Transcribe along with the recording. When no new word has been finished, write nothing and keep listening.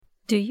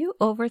Do you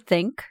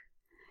overthink?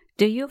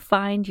 Do you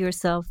find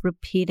yourself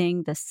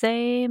repeating the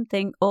same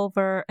thing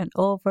over and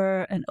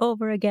over and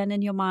over again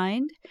in your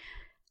mind?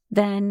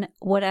 Then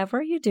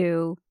whatever you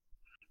do,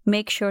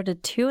 make sure to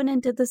tune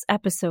into this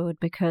episode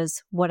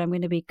because what I'm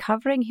going to be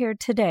covering here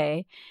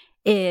today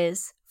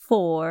is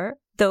for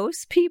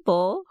those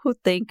people who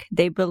think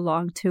they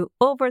belong to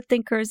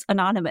Overthinkers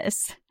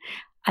Anonymous.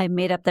 I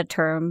made up the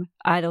term.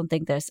 I don't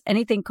think there's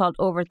anything called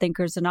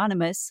Overthinkers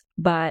Anonymous,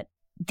 but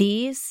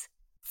these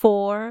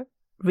 4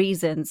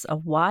 reasons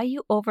of why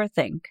you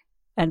overthink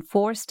and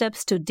 4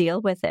 steps to deal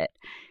with it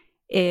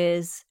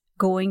is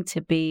going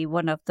to be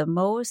one of the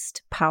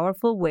most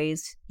powerful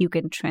ways you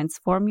can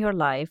transform your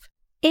life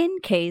in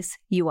case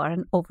you are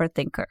an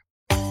overthinker.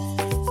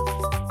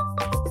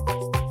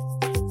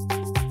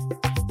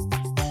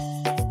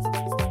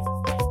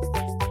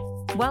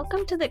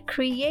 Welcome to the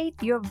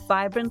Create Your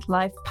Vibrant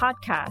Life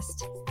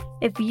podcast.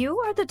 If you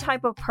are the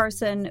type of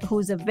person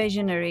who's a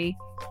visionary,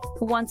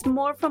 who wants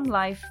more from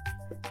life,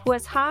 who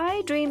has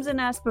high dreams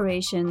and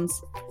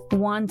aspirations,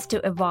 wants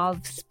to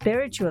evolve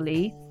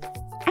spiritually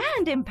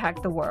and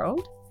impact the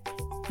world,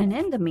 and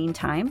in the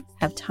meantime,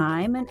 have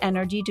time and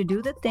energy to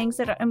do the things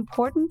that are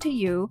important to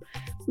you,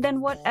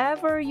 then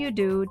whatever you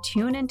do,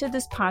 tune into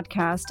this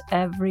podcast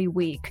every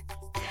week.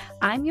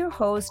 I'm your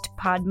host,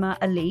 Padma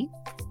Ali.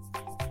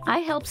 I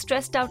help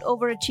stressed out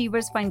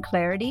overachievers find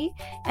clarity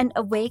and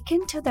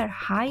awaken to their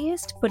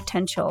highest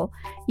potential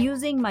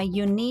using my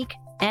unique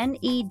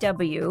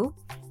NEW,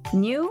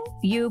 New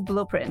You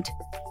Blueprint.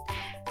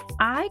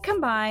 I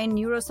combine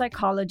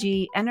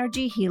neuropsychology,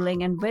 energy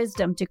healing, and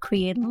wisdom to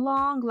create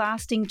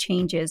long-lasting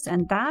changes,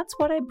 and that's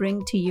what I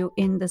bring to you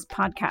in this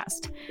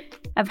podcast.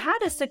 I've had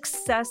a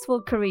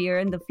successful career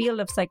in the field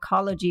of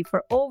psychology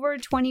for over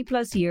 20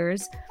 plus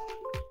years,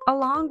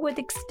 along with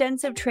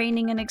extensive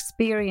training and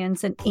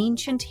experience in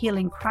ancient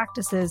healing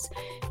practices,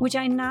 which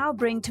I now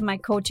bring to my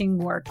coaching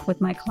work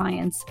with my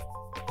clients.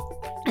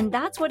 And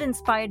that's what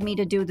inspired me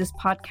to do this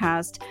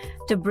podcast,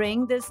 to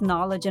bring this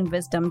knowledge and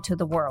wisdom to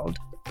the world.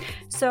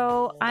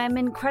 So I'm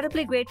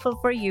incredibly grateful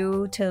for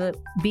you to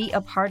be a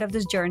part of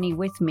this journey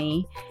with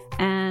me,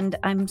 and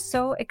I'm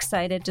so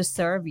excited to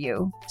serve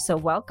you. So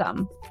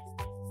welcome.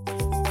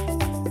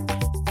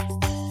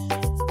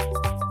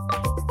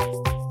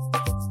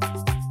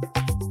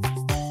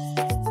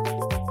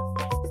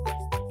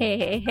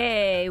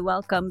 Hey,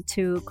 welcome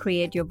to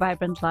Create Your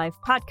Vibrant Life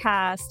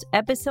podcast,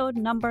 episode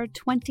number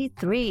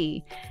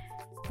 23.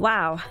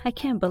 Wow, I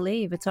can't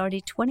believe it's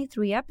already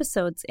 23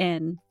 episodes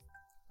in.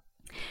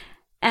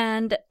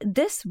 And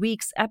this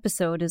week's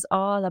episode is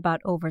all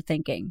about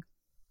overthinking.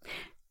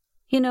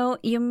 You know,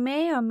 you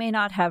may or may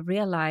not have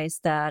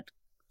realized that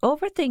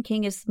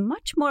overthinking is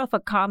much more of a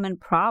common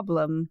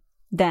problem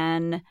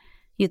than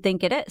you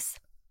think it is.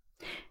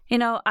 You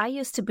know, I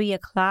used to be a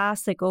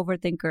classic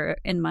overthinker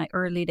in my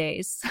early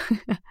days.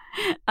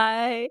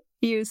 I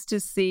used to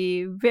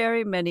see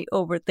very many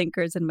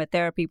overthinkers in my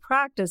therapy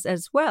practice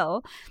as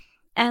well.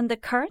 And the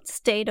current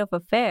state of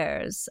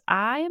affairs,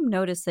 I am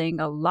noticing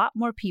a lot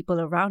more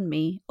people around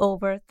me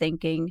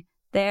overthinking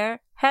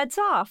their heads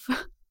off.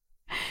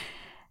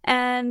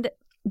 And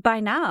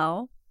by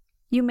now,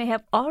 you may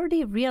have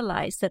already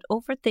realized that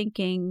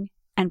overthinking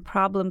and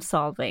problem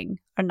solving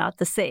are not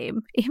the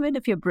same, even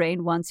if your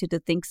brain wants you to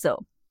think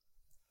so.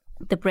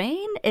 The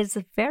brain is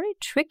a very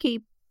tricky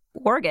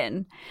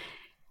organ.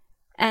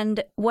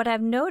 And what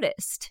I've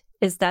noticed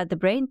is that the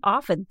brain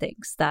often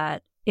thinks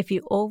that if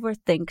you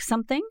overthink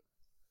something,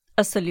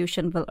 a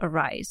solution will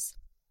arise.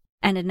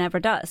 And it never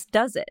does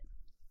it?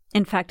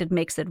 In fact, it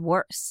makes it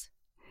worse,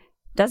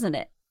 doesn't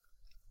it?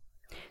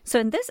 So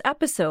in this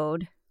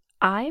episode,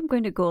 I am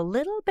going to go a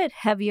little bit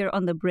heavier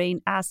on the brain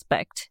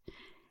aspect,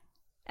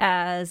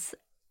 as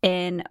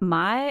in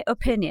my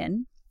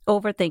opinion,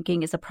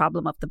 overthinking is a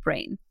problem of the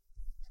brain.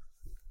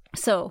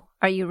 So,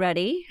 are you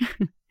ready?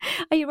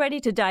 Are you ready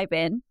to dive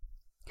in?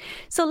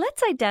 So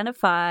let's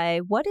identify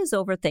what is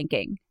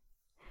overthinking.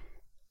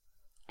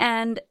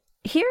 And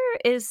here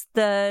is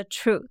the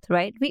truth,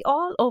 right? We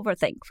all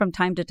overthink from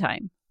time to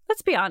time.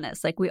 Let's be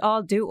honest, we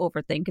all do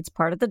overthink. It's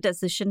part of the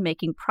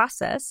decision-making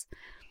process.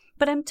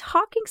 But I'm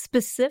talking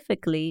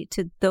specifically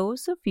to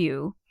those of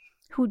you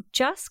who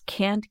just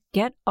can't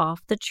get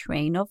off the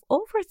train of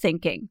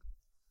overthinking.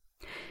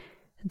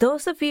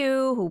 Those of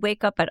you who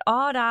wake up at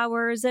odd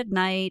hours at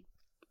night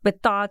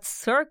with thoughts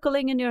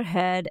circling in your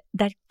head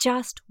that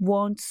just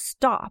won't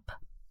stop.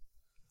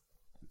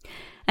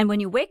 And when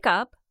you wake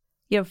up,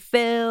 you're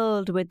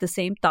filled with the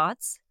same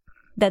thoughts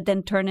that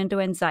then turn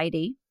into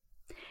anxiety.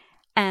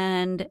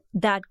 And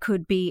that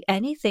could be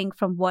anything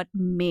from what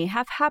may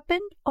have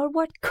happened or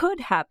what could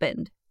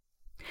happen.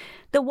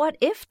 The what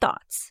if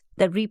thoughts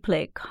that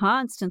replay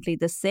constantly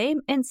the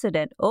same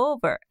incident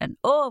over and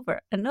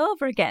over and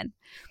over again.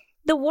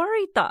 The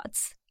worry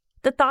thoughts,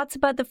 the thoughts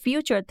about the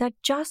future that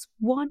just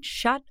won't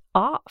shut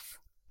off.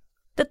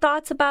 The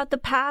thoughts about the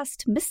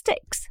past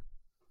mistakes.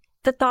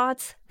 The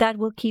thoughts that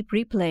will keep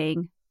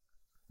replaying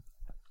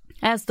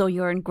as though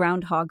you're in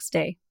Groundhog's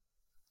Day,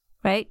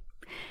 right?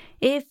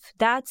 If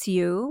that's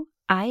you,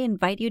 I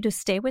invite you to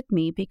stay with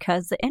me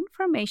because the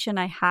information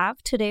I have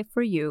today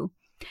for you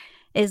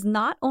is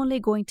not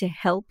only going to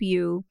help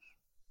you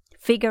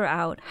figure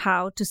out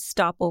how to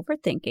stop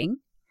overthinking,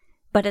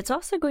 but it's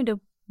also going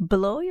to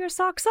blow your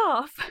socks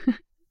off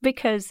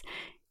because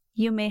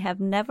you may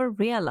have never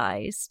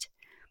realized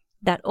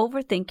that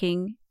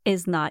overthinking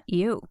is not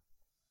you.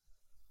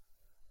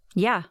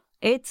 Yeah,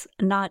 it's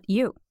not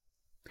you.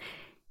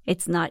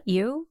 It's not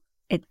you.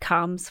 It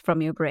comes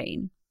from your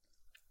brain.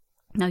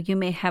 Now, you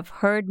may have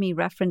heard me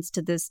reference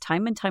to this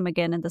time and time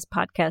again in this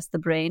podcast. The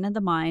brain and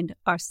the mind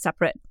are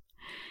separate.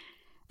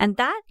 And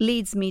that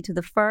leads me to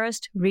the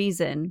first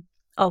reason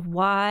of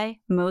why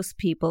most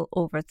people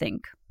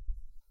overthink.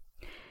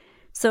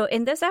 So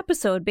in this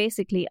episode,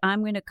 basically,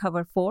 I'm going to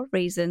cover 4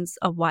 reasons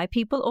of why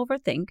people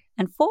overthink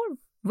and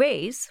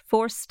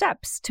 4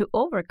 steps to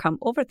overcome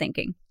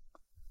overthinking.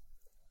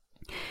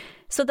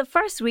 So the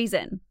first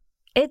reason,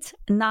 it's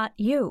not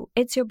you,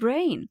 it's your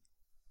brain.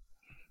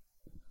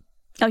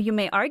 Now, you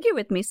may argue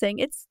with me saying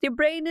your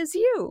brain is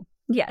you.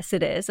 Yes,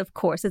 it is. Of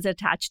course, it's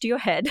attached to your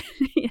head.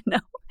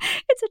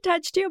 It's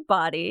attached to your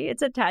body.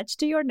 It's attached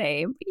to your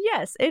name.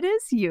 Yes, it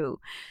is you.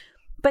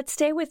 But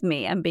stay with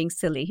me. I'm being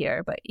silly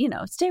here, but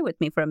stay with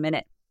me for a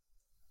minute.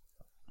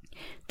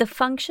 The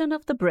function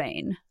of the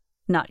brain,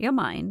 not your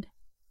mind.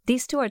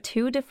 These 2 are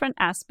 2 different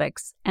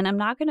aspects, and I'm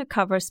not going to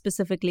cover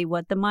specifically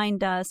what the mind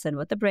does and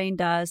what the brain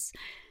does.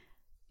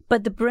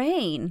 But the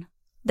brain,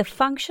 the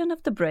function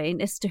of the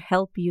brain is to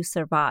help you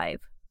survive.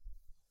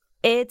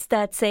 It's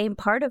that same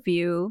part of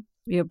you,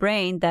 your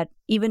brain, that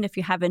even if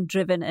you haven't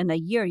driven in a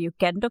year, you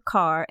get into a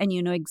car and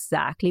you know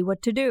exactly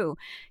what to do.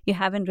 You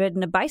haven't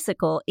ridden a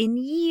bicycle in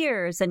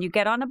years and you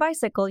get on a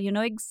bicycle, you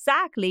know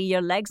exactly,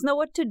 your legs know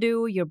what to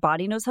do, your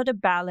body knows how to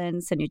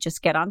balance, and you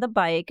just get on the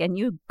bike and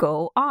you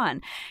go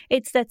on.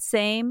 It's that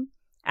same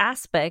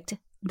aspect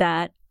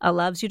that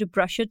allows you to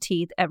brush your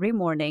teeth every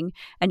morning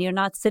and you're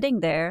not sitting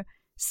there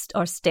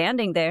or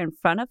standing there in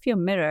front of your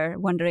mirror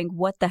wondering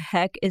what the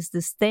heck is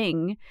this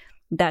thing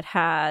that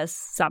has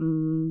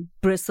some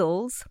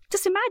bristles.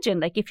 Just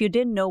imagine, if you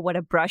didn't know what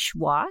a brush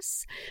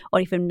was,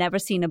 or if you've never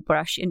seen a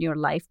brush in your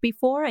life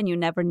before and you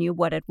never knew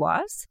what it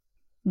was.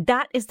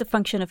 That is the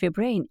function of your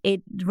brain.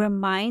 It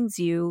reminds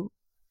you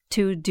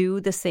to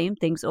do the same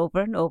things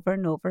over and over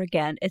and over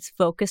again. It's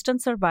focused on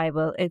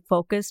survival. It's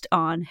focused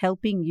on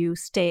helping you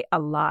stay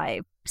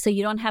alive. So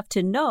you don't have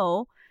to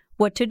know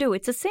what to do.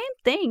 It's the same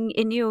thing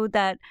in you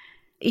that,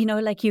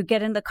 you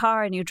get in the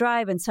car and you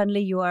drive and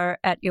suddenly you are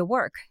at your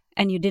work.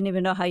 And you didn't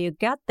even know how you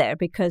got there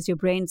because your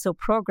brain's so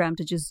programmed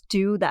to just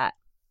do that.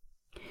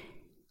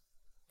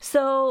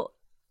 So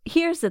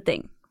here's the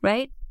thing,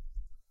 right?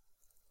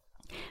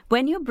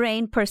 When your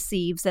brain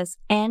perceives as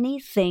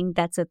anything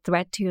that's a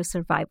threat to your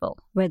survival,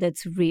 whether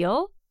it's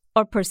real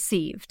or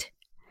perceived,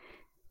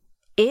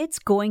 it's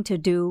going to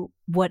do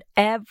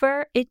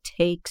whatever it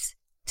takes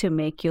to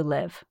make you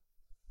live.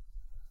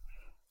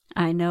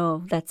 I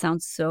know that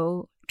sounds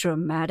so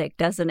dramatic,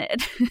 doesn't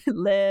it?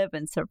 Live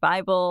and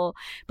survival.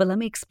 But let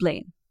me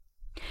explain.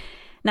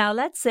 Now,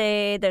 let's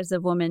say there's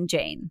a woman,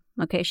 Jane.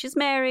 Okay, she's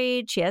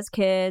married, she has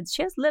kids,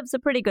 lives a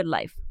pretty good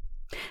life.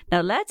 Now,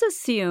 let's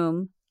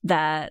assume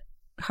that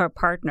her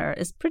partner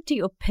is pretty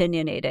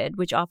opinionated,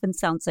 which often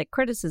sounds like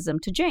criticism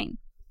to Jane.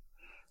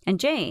 And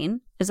Jane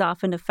is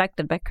often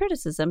affected by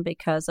criticism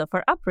because of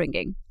her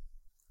upbringing.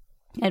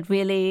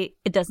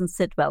 It doesn't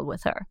sit well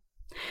with her.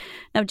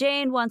 Now,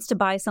 Jane wants to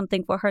buy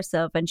something for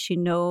herself and she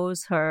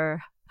knows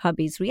her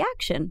hubby's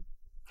reaction.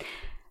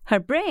 Her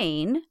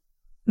brain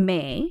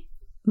may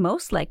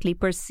most likely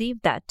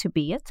perceive that to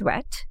be a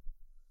threat,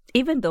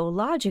 even though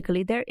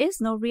logically there is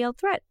no real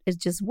threat. It's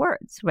just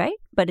words, right?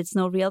 But it's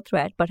no real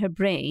threat. But her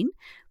brain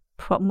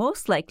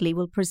most likely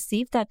will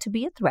perceive that to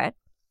be a threat.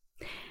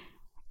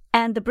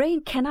 And the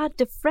brain cannot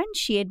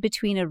differentiate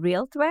between a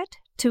real threat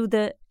to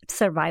the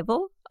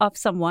survival of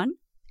someone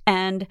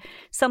and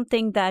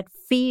something that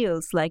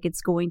feels like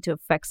it's going to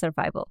affect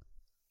survival.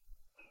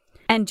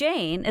 And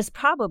Jane is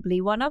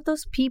probably one of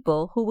those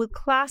people who will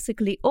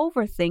classically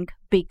overthink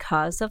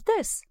because of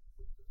this.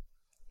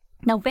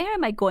 Now, where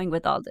am I going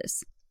with all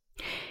this?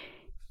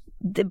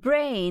 The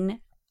brain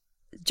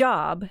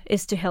job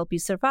is to help you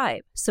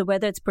survive. So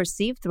whether it's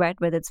perceived threat,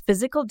 whether it's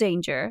physical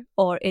danger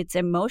or it's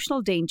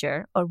emotional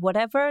danger or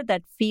whatever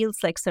that feels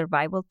like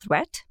survival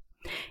threat,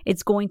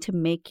 it's going to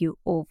make you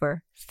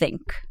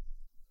overthink.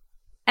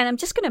 And I'm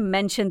just going to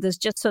mention this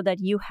just so that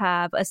you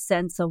have a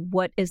sense of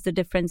what is the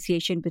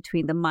differentiation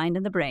between the mind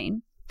and the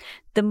brain.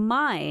 The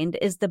mind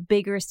is the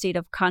bigger state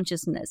of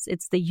consciousness.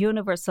 It's the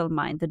universal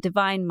mind, the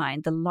divine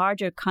mind, the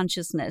larger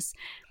consciousness.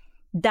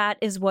 That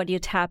is what you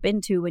tap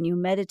into when you're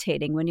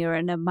meditating, when you're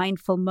in a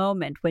mindful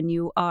moment, when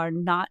you are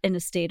not in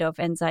a state of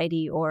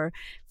anxiety or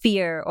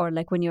fear, or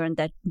when you're in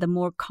the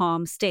more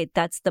calm state.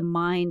 That's the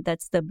mind,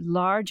 that's the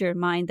larger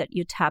mind that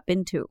you tap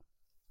into.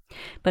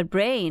 But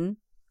brain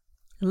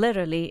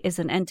literally is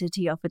an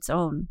entity of its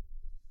own.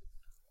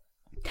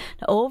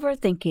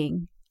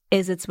 Overthinking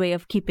is its way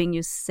of keeping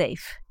you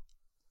safe.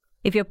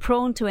 If you're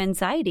prone to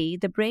anxiety,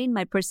 the brain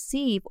might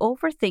perceive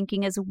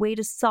overthinking as a way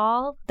to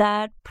solve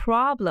that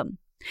problem.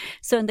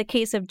 So in the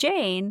case of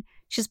Jane,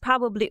 she's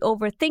probably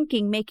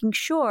overthinking, making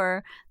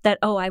sure that,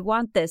 oh, I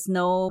want this.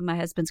 No, my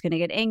husband's going to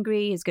get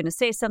angry. He's going to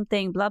say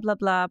something, blah, blah,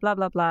 blah, blah,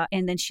 blah, blah.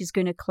 And then she's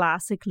going to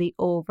classically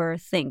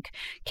overthink.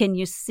 Can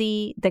you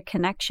see the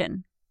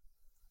connection?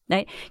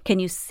 Right? Can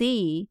you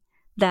see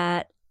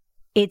that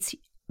it's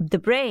the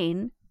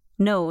brain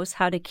knows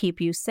how to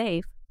keep you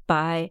safe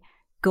by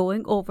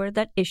going over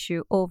that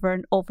issue over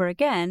and over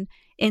again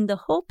in the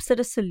hopes that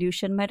a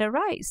solution might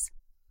arise?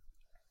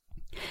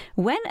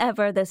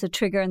 Whenever there's a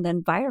trigger in the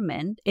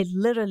environment, it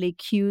literally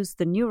cues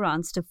the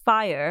neurons to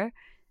fire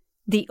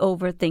the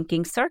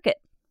overthinking circuit,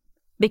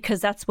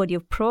 because that's what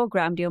you've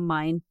programmed your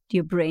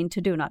brain to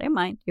do, not your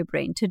mind, your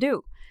brain to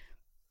do.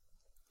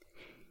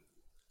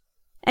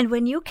 And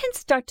when you can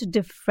start to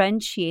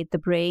differentiate the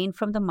brain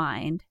from the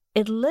mind,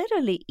 it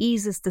literally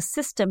eases the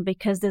system,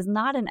 because there's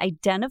not an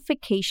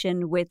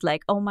identification with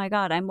like, oh my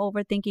God, I'm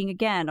overthinking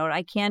again, or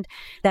I can't,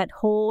 that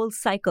whole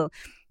cycle.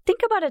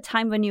 Think about a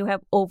time when you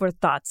have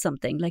overthought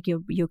something, like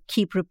you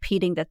keep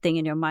repeating that thing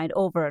in your mind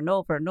over and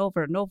over and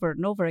over and over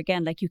and over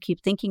again, like you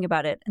keep thinking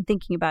about it and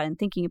thinking about it and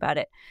thinking about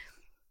it.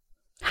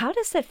 How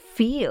does that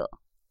feel?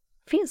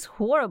 Feels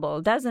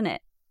horrible, doesn't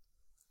it?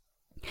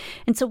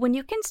 And so when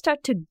you can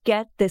start to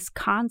get this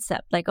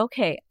concept, like,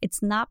 okay,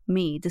 it's not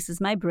me, this is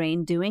my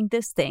brain doing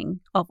this thing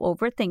of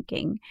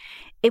overthinking,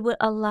 it will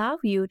allow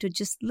you to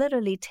just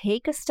literally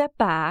take a step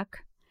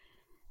back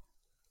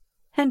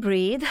and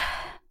breathe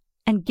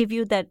and give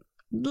you that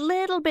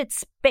little bit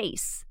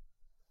space.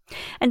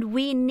 And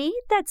we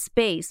need that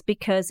space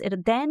because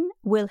it then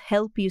will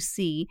help you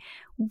see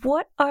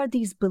what are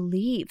these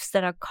beliefs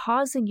that are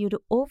causing you to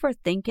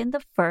overthink in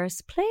the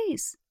first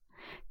place.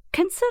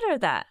 Consider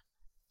that.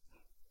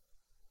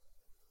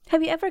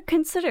 Have you ever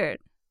considered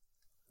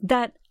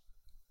that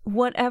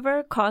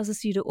whatever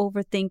causes you to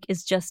overthink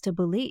is just a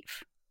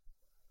belief?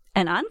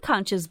 An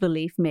unconscious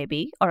belief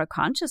maybe, or a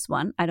conscious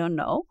one, I don't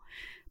know.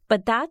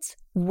 But that's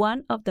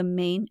one of the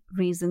main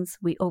reasons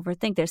we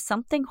overthink. There's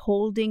something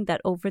holding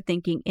that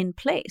overthinking in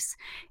place.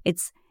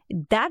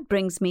 That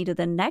brings me to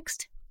the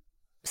next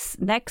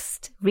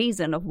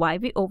reason of why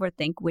we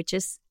overthink, which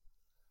is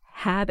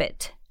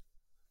habit.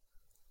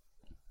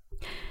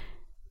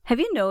 Have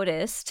you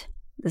noticed,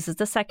 this is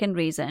the second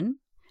reason,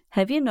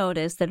 have you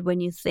noticed that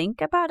when you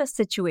think about a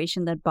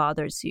situation that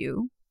bothers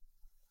you,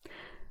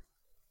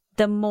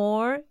 the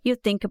more you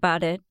think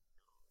about it,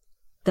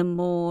 the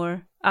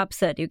more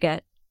upset you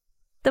get?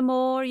 The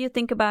more you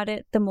think about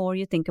it, the more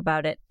you think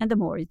about it, and the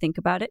more you think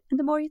about it, and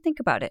the more you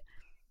think about it.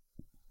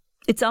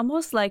 It's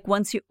almost like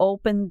once you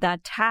open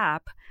that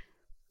tap,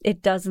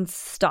 it doesn't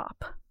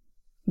stop,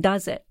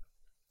 does it?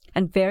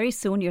 And very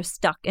soon you're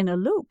stuck in a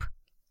loop.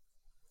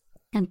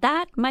 And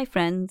that, my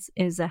friends,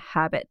 is a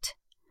habit.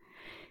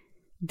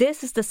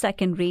 This is the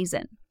second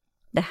reason.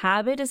 The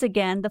habit is,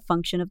 again, the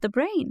function of the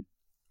brain.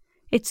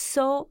 It's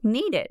so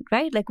needed,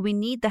 right? Like we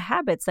need the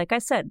habits, like I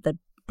said, the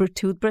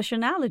toothbrush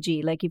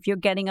analogy. Like if you're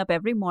getting up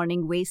every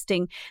morning,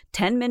 wasting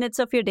 10 minutes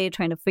of your day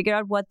trying to figure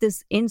out what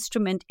this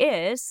instrument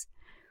is,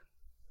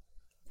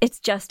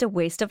 it's just a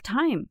waste of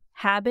time.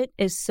 Habit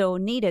is so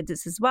needed.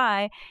 This is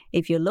why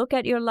if you look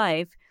at your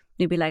life,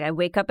 you'll be like, I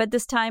wake up at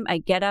this time, I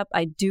get up,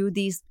 I do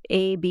these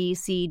A, B,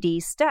 C, D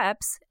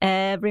steps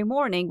every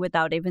morning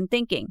without even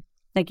thinking.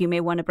 Like you may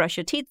want to brush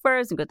your teeth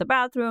first and go to the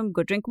bathroom,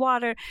 go drink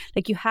water.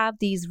 Like you have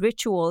these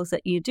rituals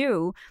that you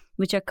do,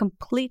 which are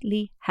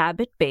completely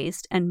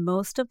habit-based. And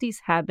most of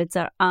these habits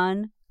are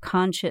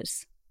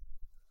unconscious.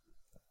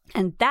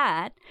 And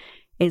that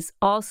is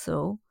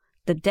also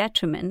the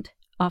detriment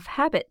of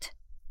habit.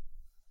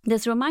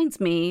 This reminds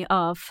me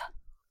of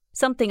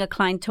something a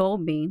client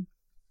told me,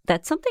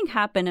 that something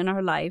happened in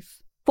her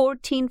life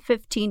 14,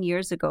 15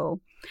 years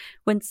ago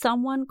when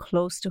someone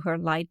close to her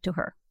lied to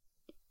her.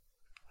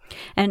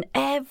 And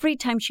every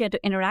time she had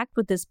to interact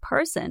with this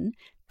person,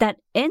 that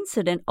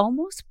incident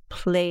almost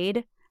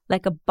played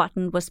like a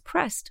button was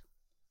pressed.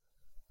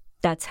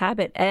 That's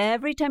habit.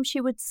 Every time she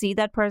would see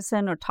that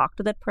person or talk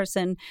to that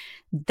person,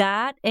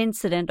 that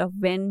incident of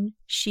when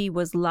she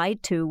was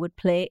lied to would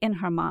play in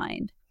her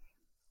mind.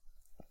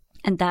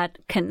 And that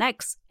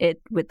connects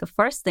it with the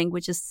first thing,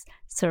 which is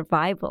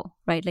survival,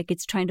 right? Like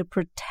it's trying to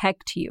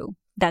protect you.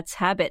 That's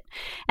habit.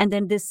 And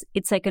then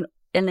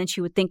and then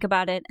she would think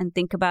about it and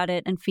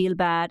feel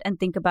bad and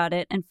think about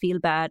it and feel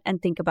bad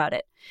and think about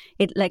it.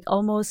 It like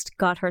almost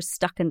got her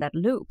stuck in that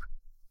loop.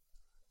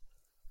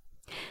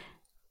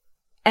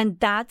 And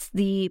that's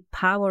the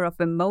power of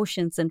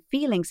emotions and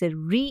feelings. It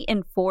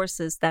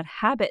reinforces that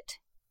habit.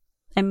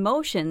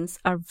 Emotions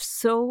are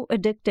so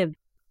addictive.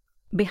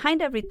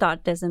 Behind every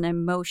thought, there's an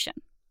emotion.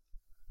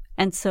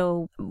 And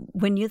so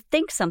when you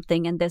think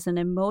something and there's an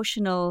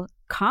emotional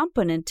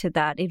component to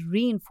that, it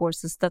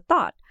reinforces the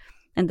thought.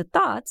 And the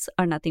thoughts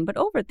are nothing but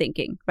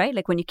overthinking, right?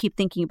 Like when you keep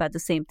thinking about the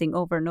same thing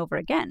over and over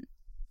again.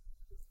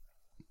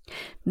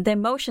 The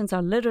emotions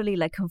are literally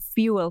like a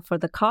fuel for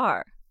the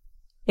car.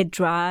 It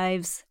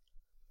drives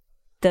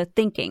the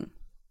thinking.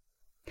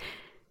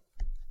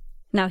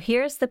 Now,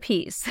 here's the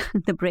piece.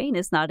 The brain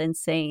is not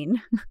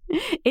insane.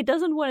 It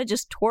doesn't want to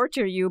just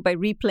torture you by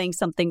replaying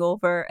something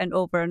over and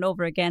over and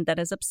over again that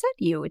has upset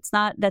you.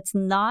 That's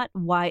not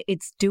why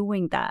it's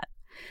doing that.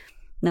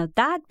 Now,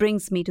 that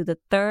brings me to the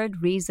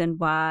third reason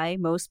why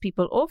most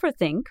people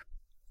overthink,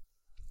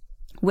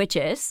 which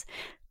is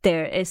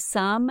there is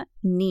some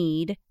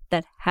need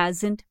that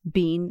hasn't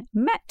been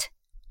met,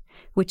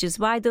 which is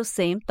why those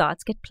same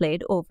thoughts get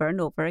played over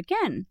and over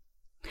again.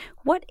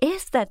 What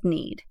is that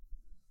need?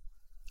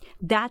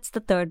 That's the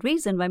third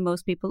reason why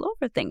most people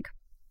overthink.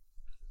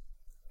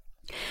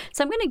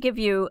 So I'm going to give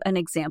you an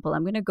example.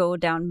 I'm going to go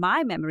down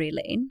my memory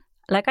lane.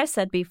 Like I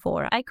said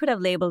before, I could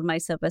have labeled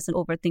myself as an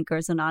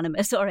Overthinkers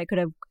Anonymous, or I could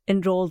have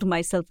enrolled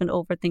myself in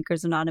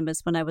Overthinkers Anonymous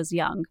when I was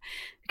young,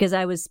 because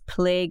I was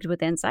plagued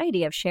with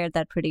anxiety. I've shared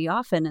that pretty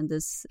often in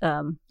these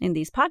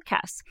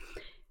podcasts.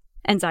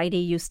 Anxiety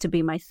used to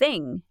be my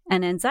thing,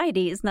 and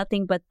anxiety is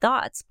nothing but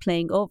thoughts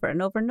playing over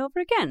and over and over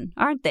again,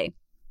 aren't they?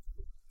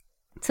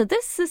 So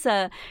this is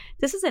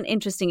an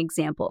interesting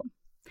example.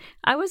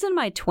 I was in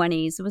my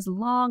 20s. It was a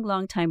long,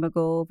 long time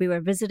ago. We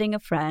were visiting a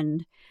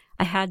friend.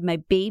 I had my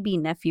baby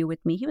nephew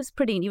with me. He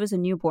was a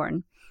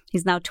newborn.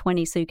 He's now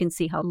 20, so you can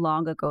see how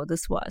long ago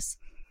this was.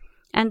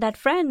 And that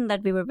friend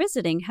that we were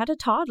visiting had a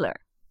toddler.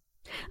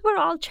 We're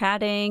all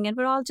chatting and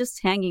we're all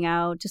just hanging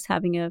out, just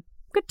having a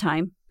good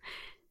time.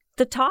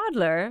 The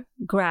toddler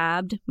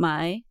grabbed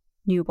my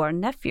newborn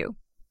nephew.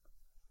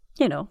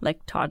 Like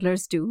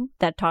toddlers do.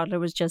 That toddler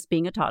was just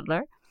being a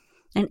toddler.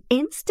 And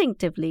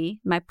instinctively,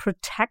 my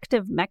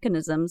protective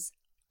mechanisms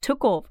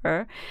took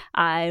over.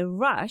 I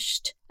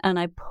rushed and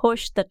I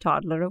pushed the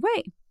toddler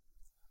away.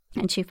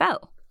 And she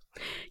fell.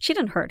 She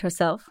didn't hurt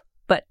herself,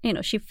 but,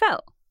 she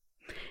fell.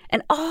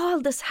 And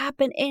all this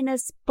happened in a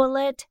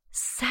split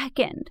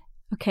second,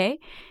 okay?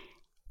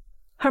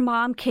 Her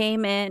mom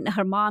came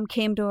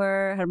to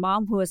her. Her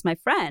mom, who was my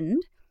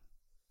friend,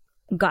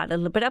 got a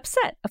little bit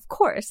upset, of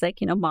course,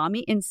 mommy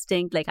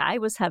instinct, like I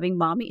was having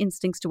mommy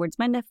instincts towards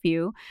my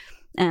nephew,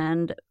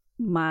 and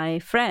my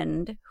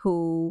friend,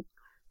 who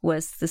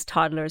was this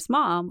toddler's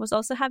mom, was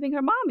also having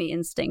her mommy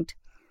instinct.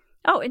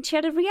 Oh, and she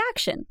had a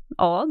reaction,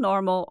 all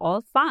normal,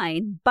 all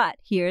fine, but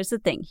here's the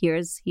thing,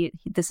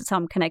 this is how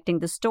I'm connecting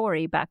the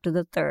story back to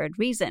the third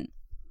reason.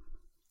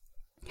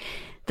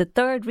 The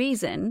third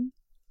reason,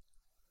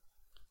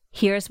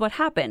 here's what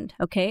happened,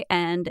 okay,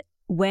 and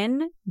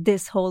when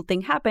this whole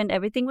thing happened,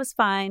 everything was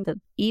fine. The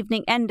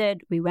evening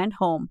ended. We went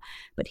home.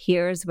 But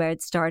here's where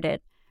it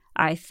started.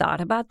 I thought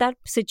about that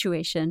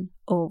situation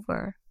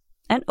over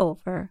and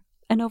over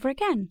and over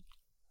again.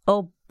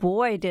 Oh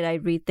boy, did I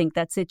rethink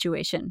that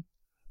situation.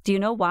 Do you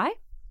know why?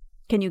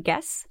 Can you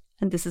guess?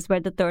 And this is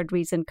where the third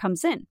reason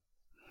comes in.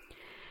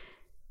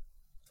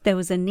 There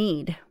was a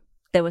need.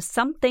 There was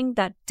something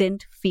that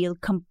didn't feel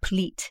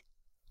complete.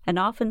 And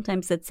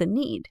oftentimes it's a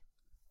need.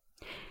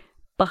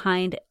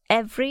 Behind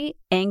every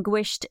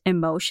anguished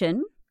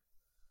emotion,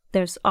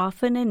 there's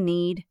often a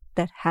need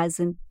that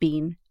hasn't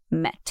been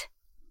met.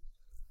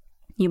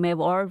 You may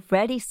have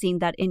already seen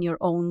that in your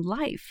own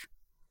life.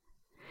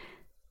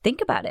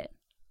 Think about it.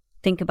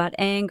 Think about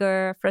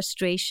anger,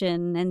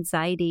 frustration,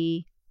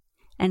 anxiety.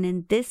 And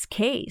in this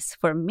case,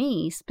 for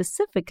me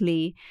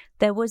specifically,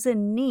 there was a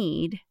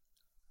need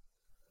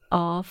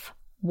of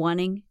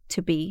wanting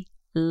to be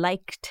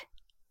liked.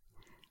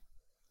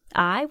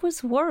 I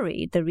was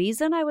worried. The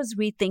reason I was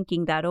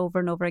rethinking that over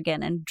and over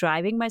again and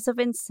driving myself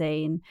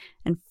insane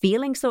and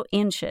feeling so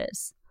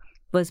anxious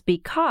was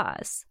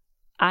because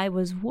I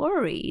was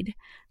worried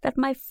that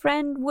my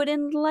friend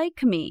wouldn't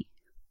like me.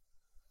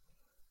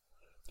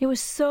 It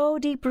was so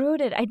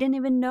deep-rooted. I didn't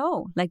even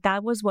know.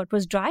 That was what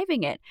was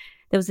driving it.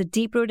 There was a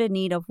deep-rooted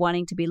need of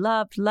wanting to be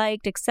loved,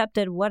 liked,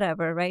 accepted,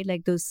 whatever, right?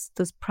 Those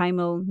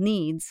primal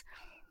needs.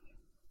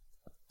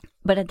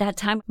 But at that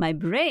time, my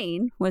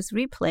brain was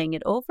replaying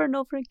it over and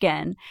over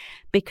again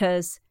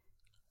because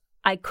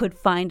I could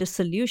find a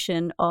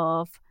solution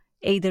of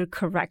either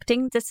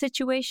correcting the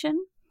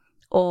situation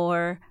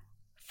or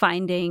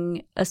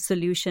finding a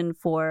solution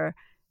for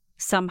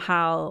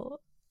somehow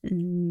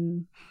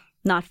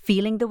not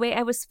feeling the way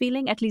I was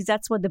feeling. At least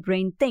that's what the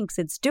brain thinks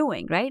it's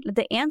doing, right?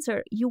 The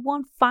answer, you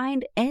won't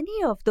find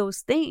any of those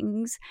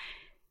things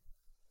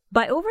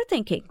by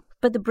overthinking.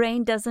 But the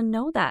brain doesn't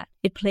know that.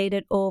 It played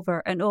it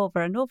over and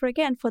over and over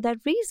again for that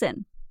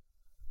reason.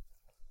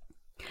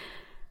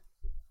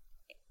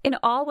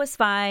 All was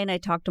fine. I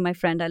talked to my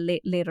friend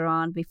later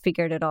on. We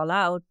figured it all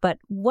out. But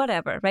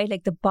whatever,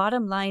 right? The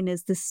bottom line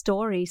is this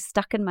story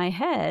stuck in my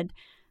head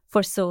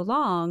for so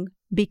long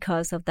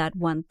because of that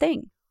one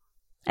thing.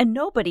 And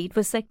it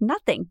was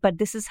nothing. But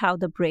this is how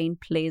the brain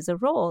plays a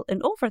role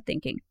in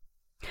overthinking.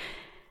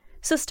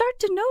 So start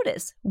to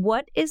notice,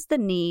 what is the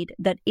need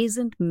that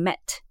isn't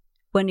met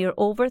when you're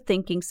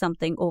overthinking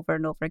something over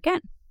and over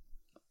again?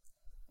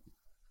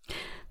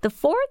 The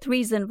fourth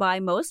reason why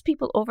most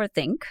people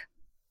overthink,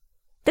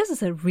 this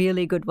is a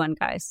really good one,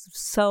 guys.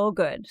 So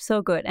good,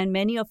 so good. And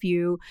many of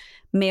you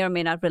may or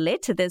may not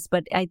relate to this,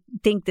 but I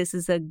think this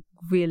is a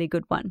really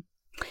good one.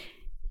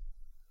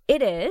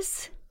 It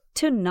is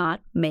to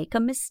not make a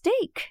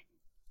mistake.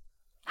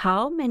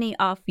 How many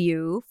of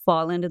you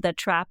fall into the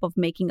trap of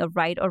making a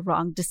right or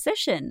wrong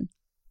decision?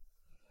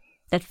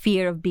 That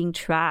fear of being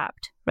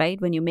trapped, right?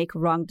 When you make a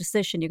wrong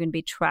decision, you're going to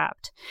be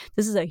trapped.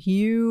 This is a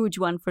huge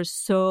one for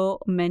so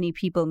many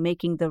people,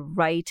 making the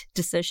right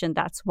decision.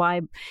 That's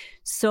why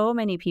so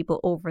many people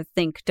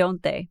overthink,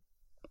 don't they?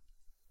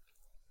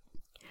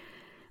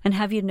 And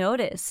have you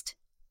noticed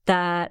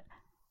that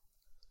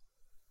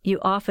you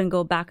often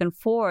go back and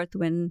forth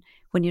when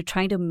you're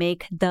trying to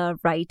make the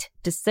right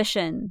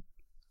decision?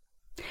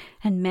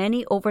 And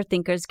many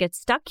overthinkers get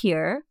stuck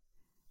here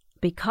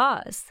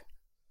because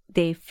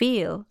they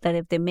feel that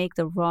if they make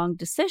the wrong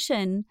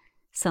decision,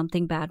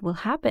 something bad will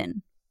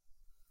happen.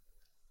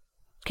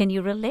 Can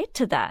you relate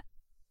to that?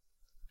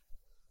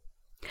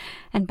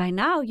 And by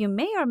now, you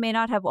may or may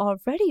not have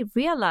already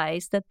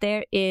realized that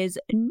there is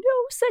no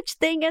such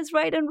thing as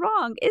right and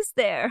wrong, is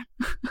there?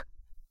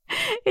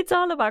 It's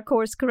all about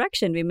course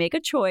correction. We make a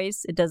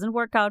choice, it doesn't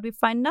work out, we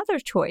find another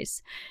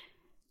choice.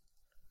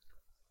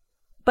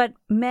 But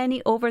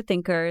many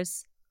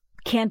overthinkers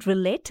can't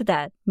relate to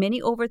that.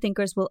 Many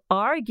overthinkers will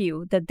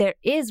argue that there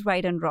is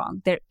right and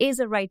wrong. There is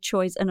a right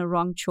choice and a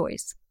wrong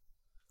choice.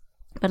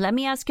 But let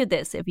me ask you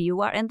this. If you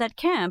are in that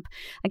camp,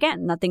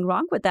 again, nothing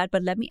wrong with that,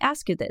 but let me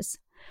ask you this.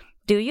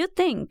 Do you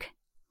think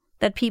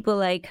that people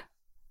like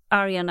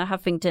Arianna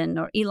Huffington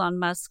or Elon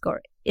Musk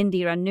or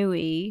Indira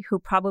Nooyi, who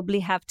probably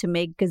have to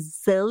make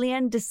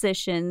gazillion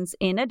decisions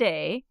in a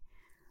day,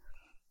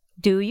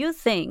 do you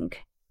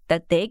think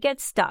that they get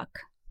stuck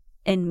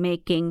in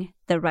making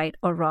the right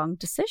or wrong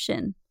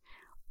decision,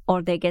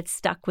 or they get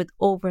stuck with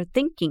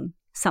overthinking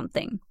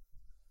something?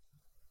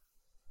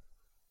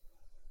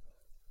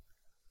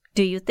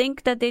 Do you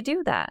think that they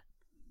do that?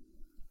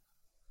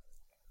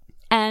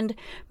 And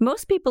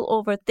most people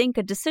overthink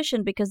a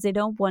decision because they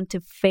don't want to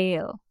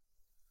fail.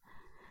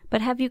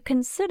 But have you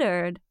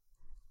considered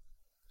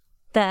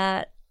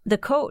that the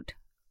quote,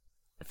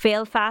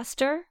 fail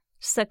faster,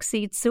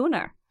 succeed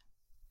sooner?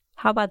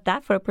 How about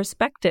that for a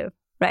perspective,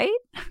 right?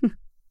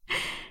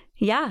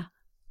 Yeah,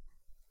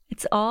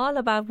 it's all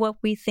about what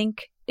we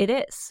think it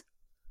is.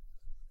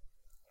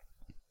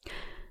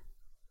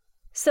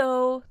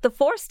 So the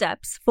 4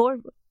 steps, 4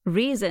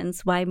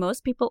 reasons why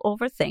most people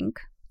overthink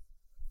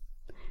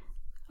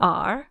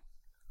are,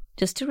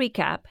 just to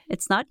recap,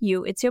 it's not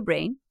you, it's your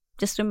brain.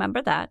 Just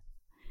remember that.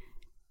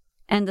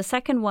 And the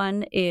second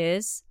one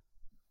is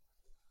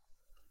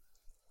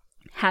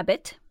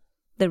habit.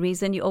 The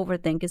reason you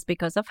overthink is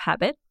because of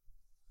habit.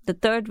 The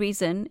third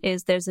reason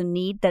is there's a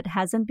need that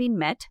hasn't been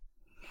met.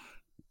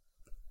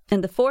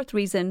 And the fourth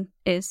reason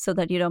is so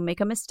that you don't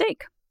make a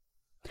mistake.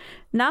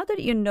 Now that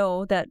you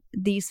know that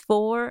these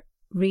 4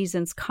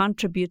 reasons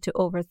contribute to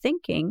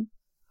overthinking,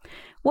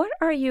 what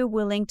are you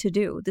willing to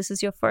do? This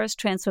is your first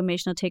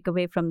transformational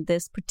takeaway from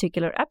this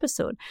particular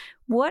episode.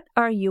 What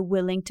are you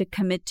willing to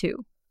commit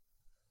to,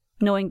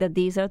 knowing that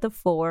these are the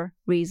 4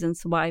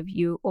 reasons why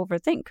you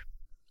overthink?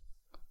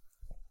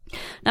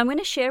 Now, I'm going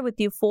to share with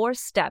you 4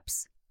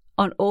 steps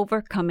on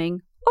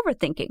overcoming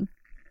overthinking.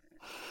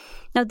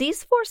 Now,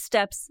 these 4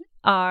 steps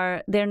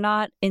they're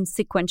not in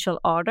sequential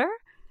order,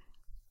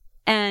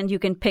 and you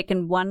can pick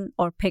in one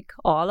or pick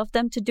all of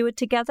them to do it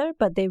together,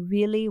 but they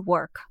really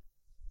work.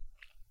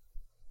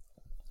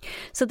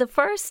 So the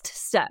first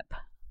step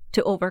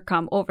to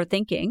overcome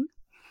overthinking,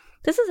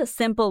 this is a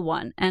simple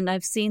one, and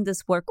I've seen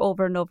this work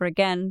over and over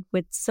again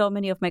with so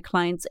many of my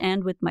clients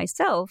and with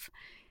myself,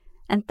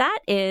 and that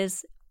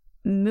is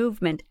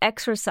movement,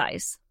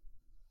 exercise.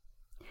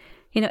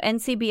 You know,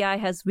 NCBI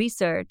has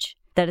research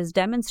that has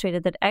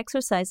demonstrated that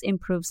exercise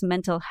improves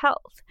mental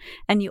health.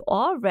 And you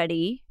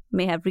already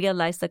may have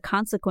realized the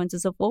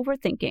consequences of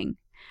overthinking,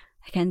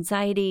 like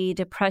anxiety,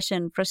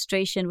 depression,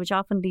 frustration, which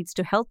often leads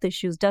to health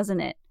issues,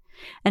 doesn't it?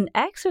 And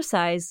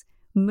exercise,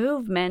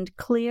 movement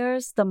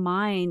clears the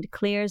mind,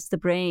 clears the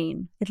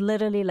brain. It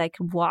literally like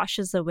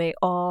washes away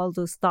all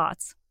those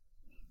thoughts.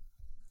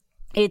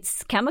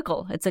 It's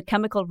chemical. It's a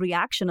chemical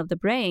reaction of the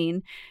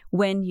brain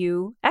when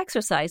you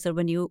exercise or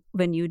when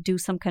you do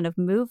some kind of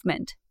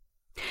movement.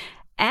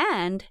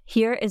 And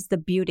here is the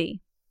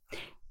beauty.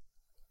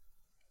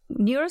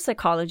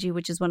 Neuropsychology,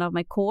 which is one of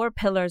my core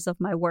pillars of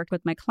my work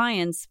with my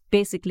clients,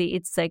 basically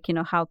it's like,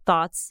 how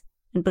thoughts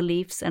and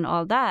beliefs and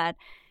all that.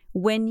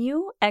 When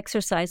you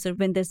exercise or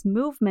when there's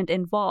movement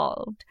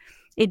involved,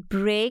 it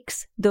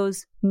breaks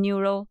those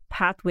neural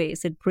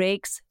pathways. It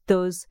breaks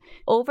those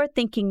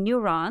overthinking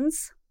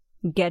neurons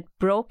get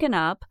broken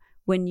up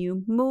when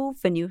you move,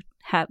 when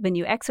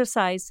you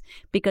exercise,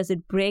 because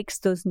it breaks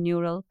those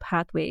neural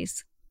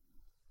pathways.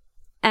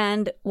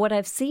 And what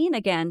I've seen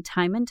again,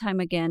 time and time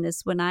again,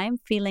 is when I'm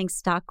feeling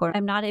stuck or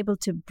I'm not able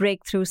to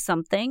break through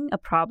something, a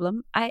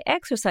problem, I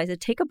exercise. I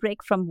take a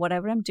break from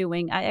whatever I'm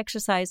doing. I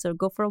exercise or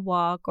go for a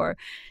walk or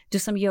do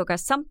some yoga,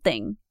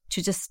 something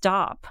to just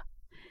stop.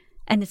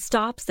 And it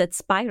stops that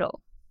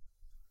spiral.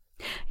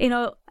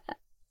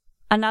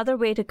 Another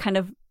way to kind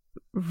of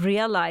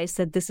realize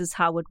that this is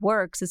how it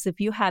works is if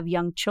you have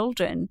young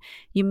children,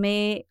 you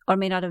may or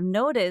may not have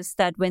noticed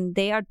that when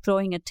they are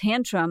throwing a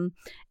tantrum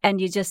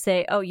and you just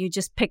say, oh, you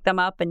just pick them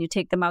up and you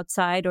take them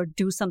outside or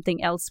do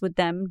something else with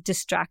them,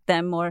 distract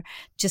them or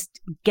just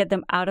get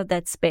them out of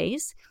that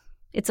space,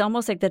 it's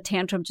almost like the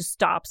tantrum just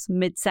stops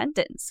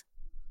mid-sentence.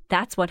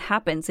 That's what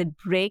happens. It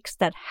breaks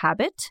that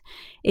habit.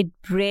 It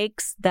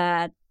breaks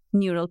that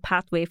neural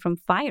pathway from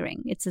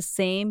firing. It's the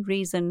same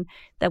reason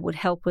that would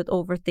help with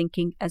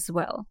overthinking as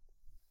well.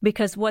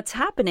 Because what's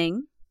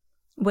happening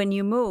when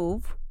you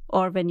move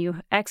or when you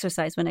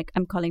exercise,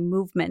 I'm calling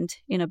movement,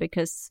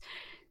 because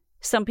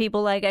some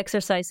people like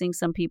exercising,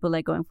 some people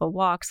like going for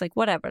walks, like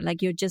whatever,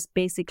 like you're just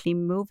basically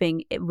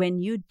moving.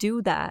 When you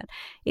do that,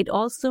 it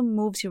also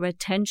moves your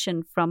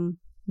attention from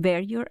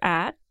where you're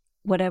at,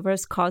 whatever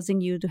is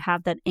causing you to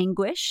have that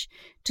anguish,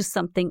 to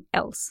something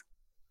else.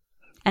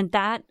 And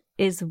that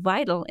is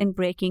vital in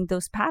breaking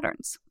those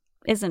patterns,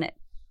 isn't it?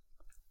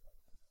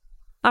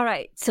 All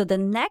right, so the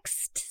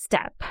next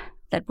step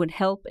that would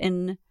help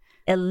in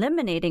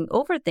eliminating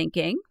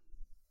overthinking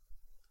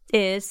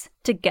is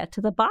to get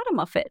to the bottom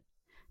of it,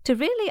 to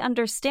really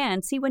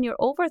understand. See, when you're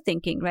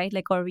overthinking, right,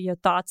 or your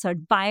thoughts are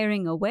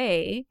firing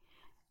away,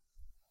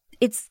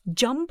 it's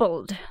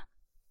jumbled.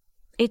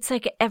 It's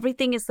like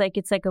everything is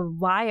it's like a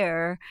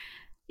wire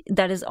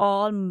that is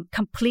all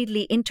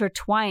completely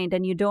intertwined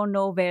and you don't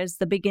know where's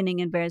the beginning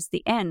and where's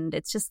the end.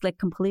 It's just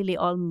completely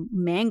all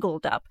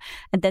mangled up.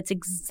 And that's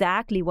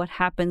exactly what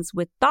happens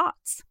with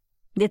thoughts.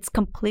 It's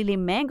completely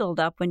mangled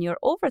up when you're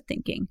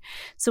overthinking.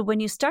 So when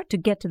you start to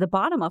get to the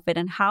bottom of it,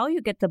 and how you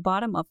get to the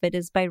bottom of it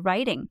is by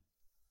writing.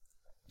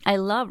 I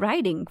love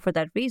writing for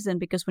that reason,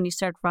 because when you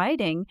start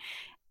writing,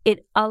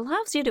 it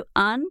allows you to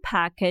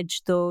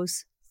unpackage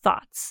those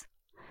thoughts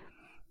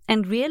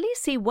and really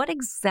see what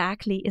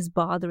exactly is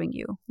bothering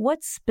you,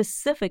 what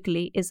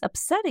specifically is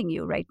upsetting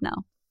you right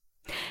now.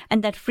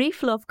 And that free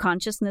flow of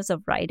consciousness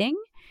of writing,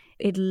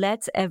 it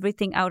lets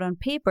everything out on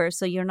paper,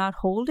 so you're not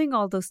holding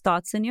all those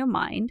thoughts in your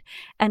mind.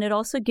 And it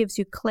also gives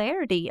you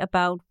clarity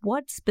about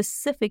what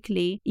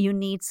specifically you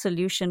need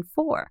solution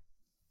for.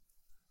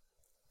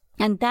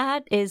 And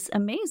that is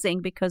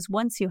amazing, because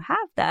once you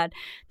have that,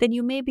 then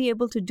you may be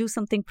able to do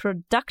something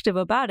productive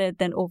about it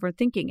than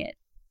overthinking it.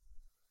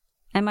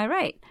 Am I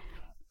right?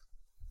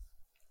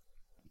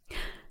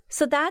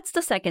 So that's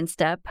the second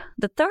step.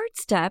 The third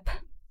step,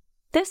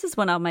 this is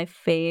one of my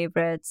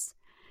favorites.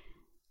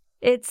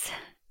 It's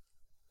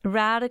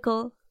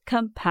radical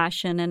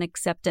compassion and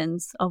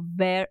acceptance of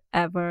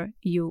wherever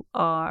you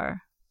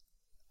are.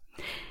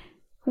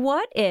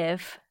 What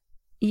if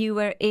you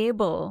were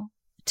able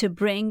to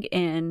bring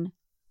in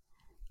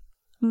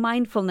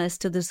mindfulness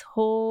to this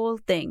whole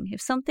thing?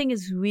 If something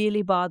is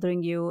really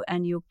bothering you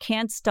and you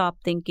can't stop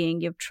thinking,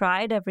 you've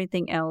tried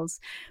everything else,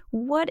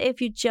 what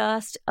if you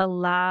just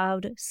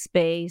allowed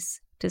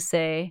space to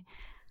say,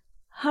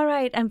 all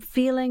right, I'm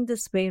feeling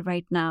this way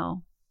right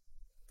now.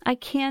 I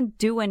can't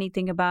do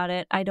anything about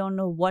it. I don't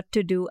know what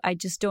to do. I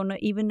just don't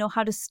even know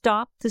how to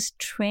stop this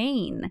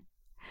train.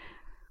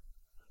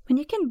 When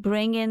you can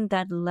bring in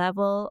that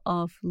level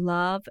of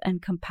love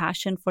and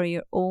compassion for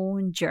your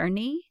own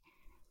journey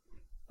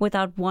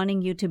without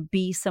wanting you to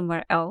be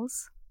somewhere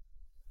else,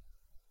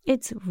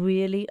 it's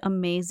really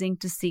amazing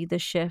to see the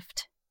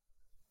shift.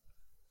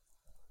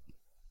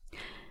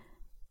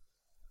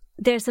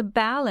 There's a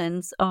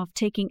balance of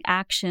taking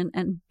action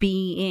and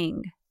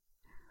being.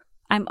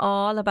 I'm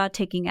all about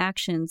taking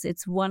actions.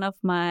 It's one of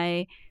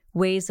my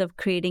ways of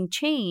creating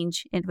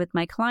change with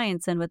my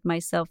clients and with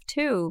myself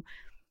too.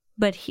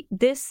 But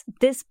this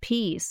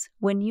piece,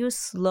 when you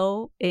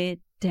slow it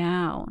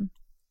down,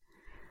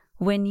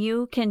 when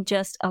you can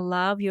just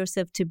allow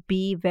yourself to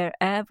be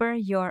wherever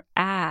you're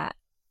at,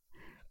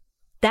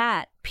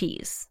 that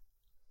piece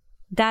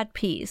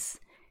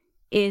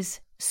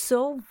is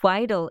so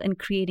vital in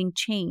creating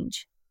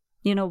change.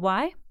 You know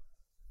why?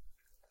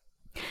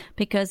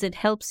 Because it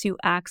helps you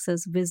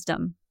access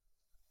wisdom,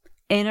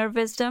 inner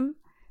wisdom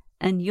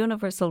and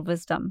universal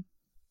wisdom,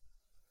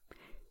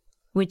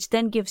 which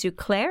then gives you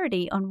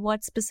clarity on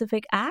what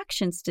specific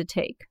actions to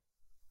take.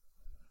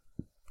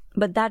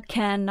 But that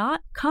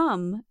cannot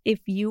come if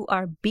you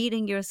are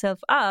beating yourself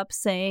up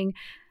saying,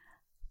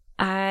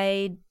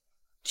 I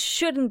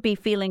shouldn't be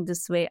feeling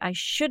this way. I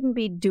shouldn't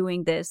be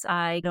doing this.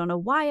 I don't know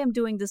why I'm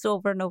doing this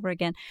over and over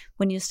again.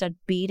 When you start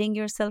beating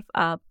yourself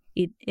up,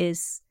 it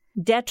is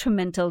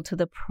detrimental to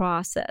the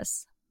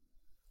process.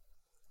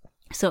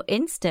 So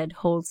instead,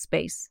 hold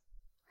space.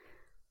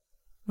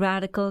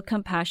 Radical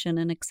compassion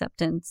and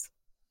acceptance.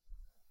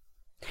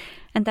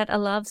 And that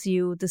allows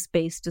you the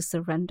space to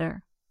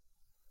surrender.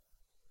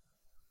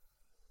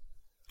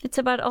 It's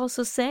about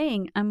also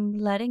saying, I'm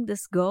letting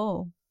this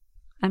go.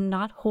 I'm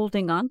not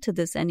holding on to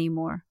this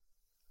anymore.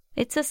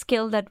 It's a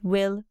skill that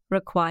will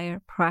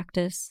require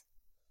practice.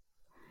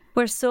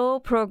 We're so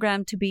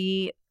programmed to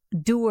be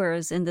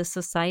doers in this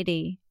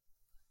society,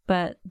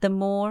 but the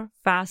more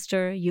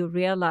faster you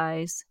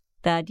realize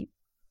that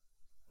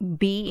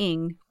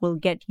being will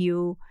get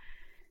you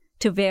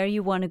to where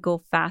you want to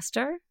go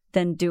faster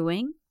than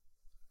doing,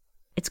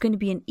 It's going to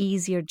be an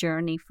easier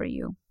journey for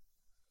you.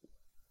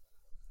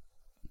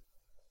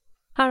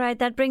 All right,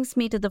 that brings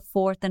me to the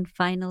fourth and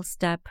final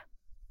step,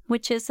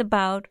 which is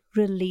about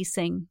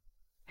releasing.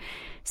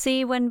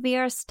 See, when we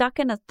are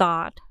stuck in a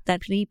thought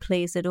that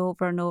replays it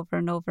over and over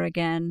and over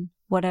again,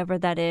 whatever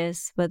that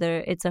is, whether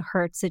it's a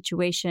hurt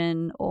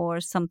situation or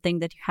something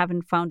that you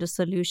haven't found a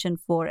solution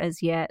for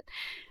as yet,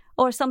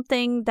 or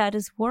something that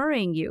is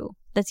worrying you,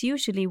 that's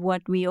usually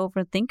what we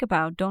overthink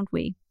about, don't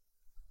we?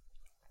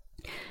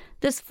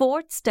 This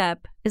fourth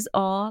step is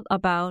all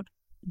about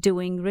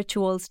doing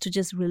rituals to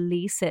just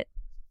release it.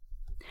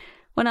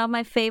 One of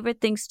my favorite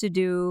things to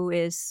do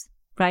is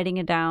writing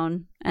it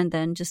down and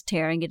then just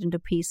tearing it into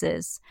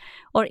pieces,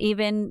 or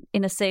even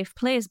in a safe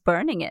place,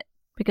 burning it,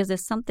 because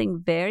there's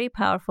something very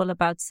powerful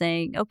about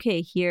saying,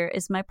 okay, here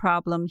is my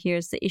problem.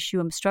 Here's the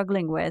issue I'm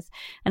struggling with,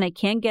 and I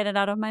can't get it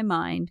out of my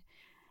mind.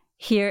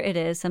 Here it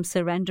is. I'm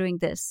surrendering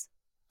this.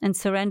 And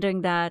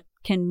surrendering that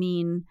can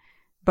mean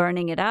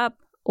burning it up,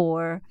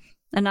 or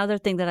another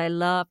thing that I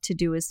love to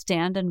do is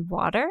stand in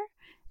water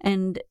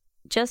and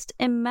just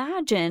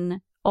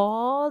imagine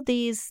all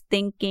these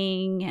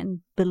thinking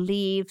and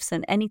beliefs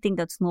and anything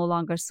that's no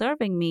longer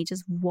serving me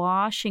just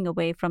washing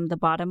away from the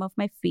bottom of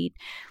my feet,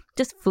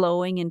 just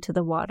flowing into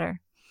the water.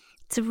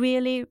 It's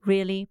really,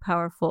 really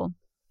powerful.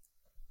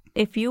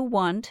 If you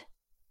want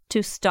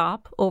to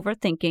stop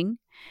overthinking,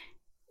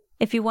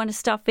 if you want to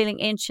stop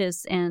feeling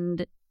anxious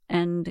and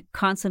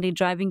constantly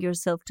driving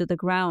yourself to the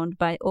ground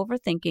by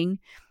overthinking,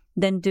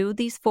 then do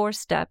these 4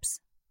 steps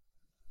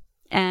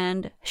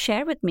and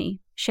share with me.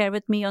 Share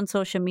with me on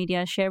social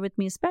media. Share with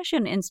me, especially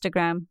on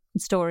Instagram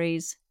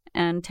stories,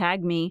 and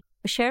tag me.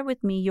 Share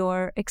with me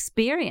your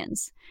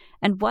experience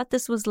and what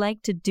this was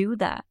like to do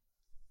that.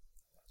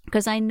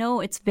 Because I know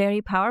it's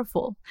very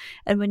powerful.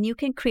 And when you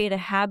can create a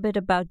habit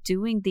about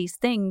doing these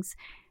things,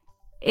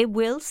 it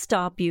will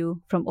stop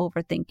you from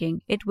overthinking.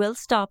 It will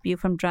stop you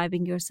from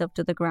driving yourself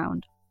to the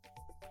ground.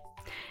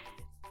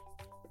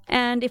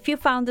 And if you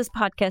found this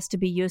podcast to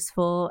be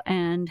useful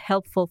and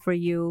helpful for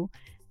you,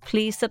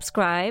 please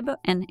subscribe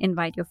and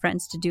invite your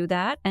friends to do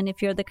that. And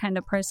if you're the kind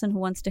of person who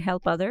wants to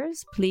help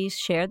others, please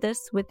share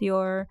this with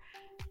your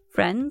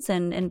friends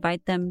and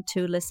invite them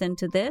to listen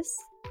to this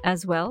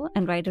as well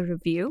and write a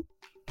review.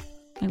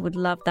 I would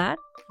love that.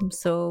 I'm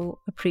so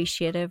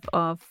appreciative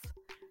of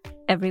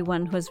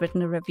everyone who has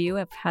written a review.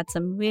 I've had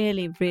some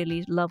really,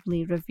 really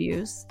lovely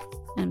reviews.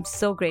 I'm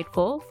so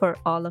grateful for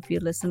all of you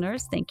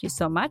listeners. Thank you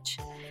so much.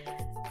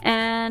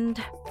 And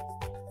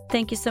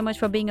thank you so much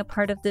for being a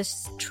part of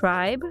this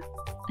tribe.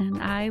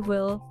 And I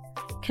will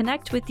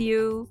connect with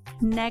you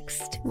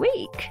next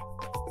week.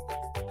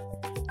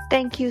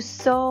 Thank you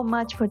so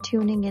much for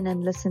tuning in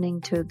and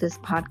listening to this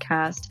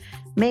podcast.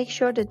 Make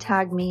sure to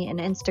tag me on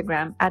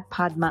Instagram at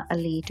Padma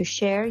Ali to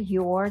share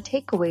your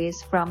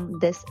takeaways from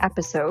this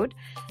episode.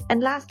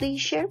 And lastly,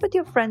 share with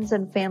your friends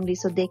and family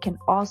so they can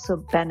also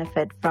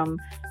benefit from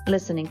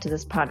listening to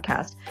this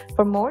podcast.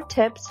 For more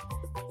tips,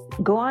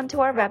 go on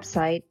to our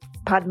website,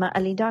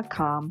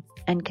 padmaali.com,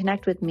 and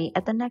connect with me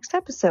at the next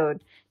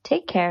episode.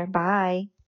 Take care. Bye.